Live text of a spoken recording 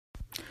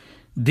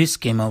This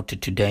came out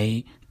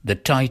today. The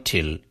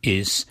title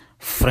is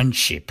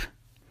Friendship.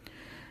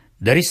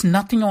 There is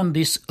nothing on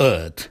this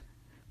earth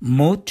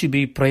more to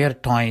be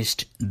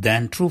prioritized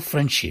than true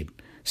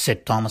friendship,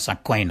 said Thomas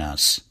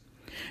Aquinas.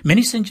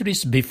 Many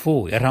centuries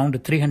before,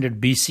 around 300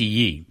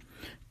 BCE,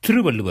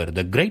 Thiruvalluvar,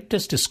 the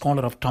greatest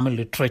scholar of Tamil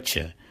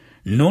literature,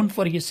 known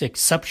for his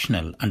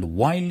exceptional and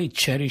widely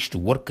cherished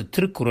work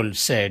Thirukkural,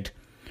 said,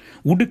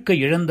 "Udukka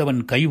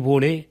இழந்தவன்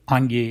கைவோலே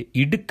அங்கே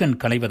இடுக்கன்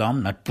களைவதாம்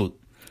நட்பு,"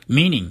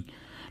 meaning,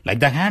 like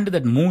the hand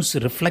that moves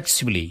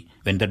reflexively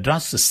when the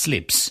dress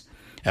slips,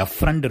 a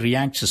friend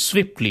reacts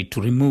swiftly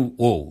to remove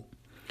woe.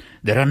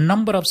 There are a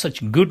number of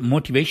such good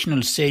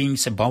motivational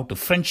sayings about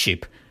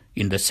friendship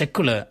in the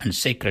secular and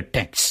sacred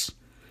texts.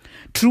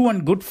 True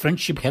and good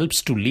friendship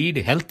helps to lead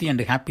a healthy and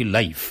happy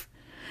life.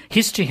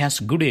 History has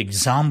good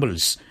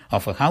examples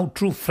of how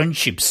true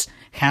friendships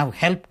have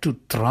helped to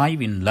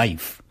thrive in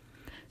life.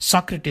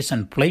 Socrates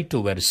and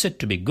Plato were said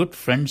to be good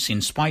friends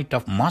in spite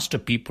of master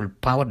people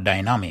power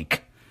dynamic.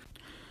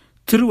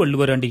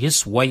 Thiruvalluvar and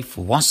his wife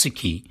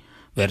Vasiki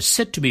were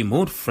said to be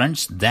more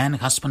friends than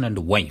husband and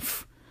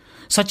wife.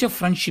 Such a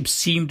friendship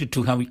seemed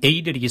to have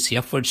aided his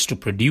efforts to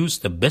produce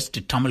the best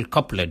Tamil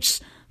couplets,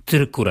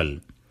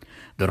 Thirukkural.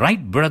 The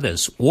Wright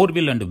brothers,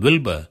 Orville and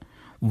Wilbur,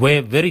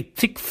 were very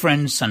thick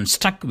friends and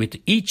stuck with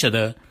each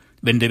other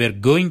when they were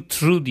going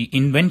through the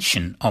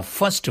invention of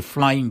first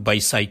flying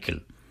bicycle.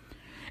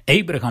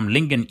 Abraham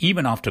Lincoln,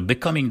 even after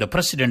becoming the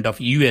president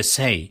of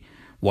USA,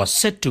 was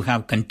said to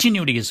have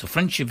continued his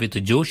friendship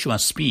with Joshua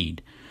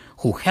Speed,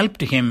 who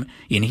helped him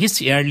in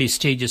his early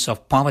stages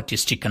of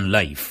poverty-stricken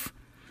life.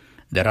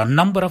 There are a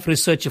number of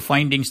research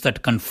findings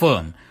that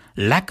confirm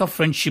lack of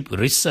friendship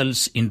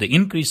results in the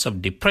increase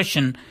of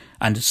depression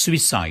and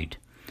suicide.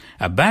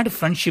 A bad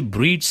friendship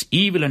breeds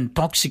evil and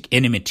toxic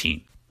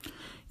enmity.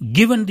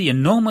 Given the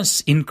enormous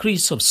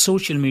increase of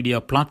social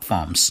media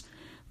platforms,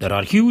 there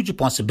are huge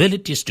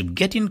possibilities to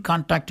get in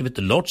contact with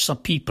lots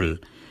of people,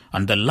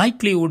 and the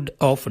likelihood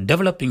of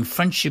developing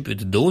friendship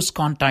with those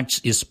contacts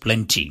is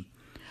plenty.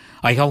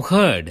 I have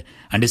heard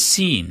and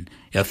seen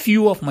a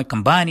few of my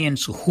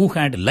companions who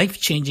had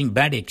life-changing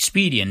bad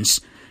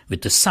experience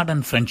with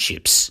sudden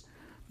friendships.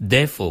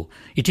 Therefore,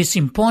 it is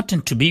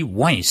important to be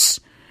wise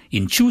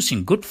in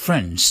choosing good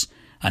friends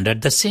and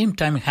at the same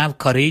time have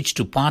courage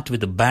to part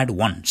with the bad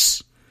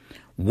ones.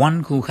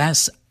 One who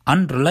has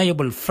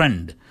unreliable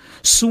friend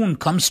soon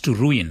comes to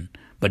ruin,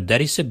 but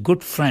there is a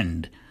good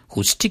friend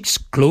who sticks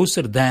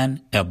closer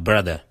than a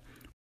brother.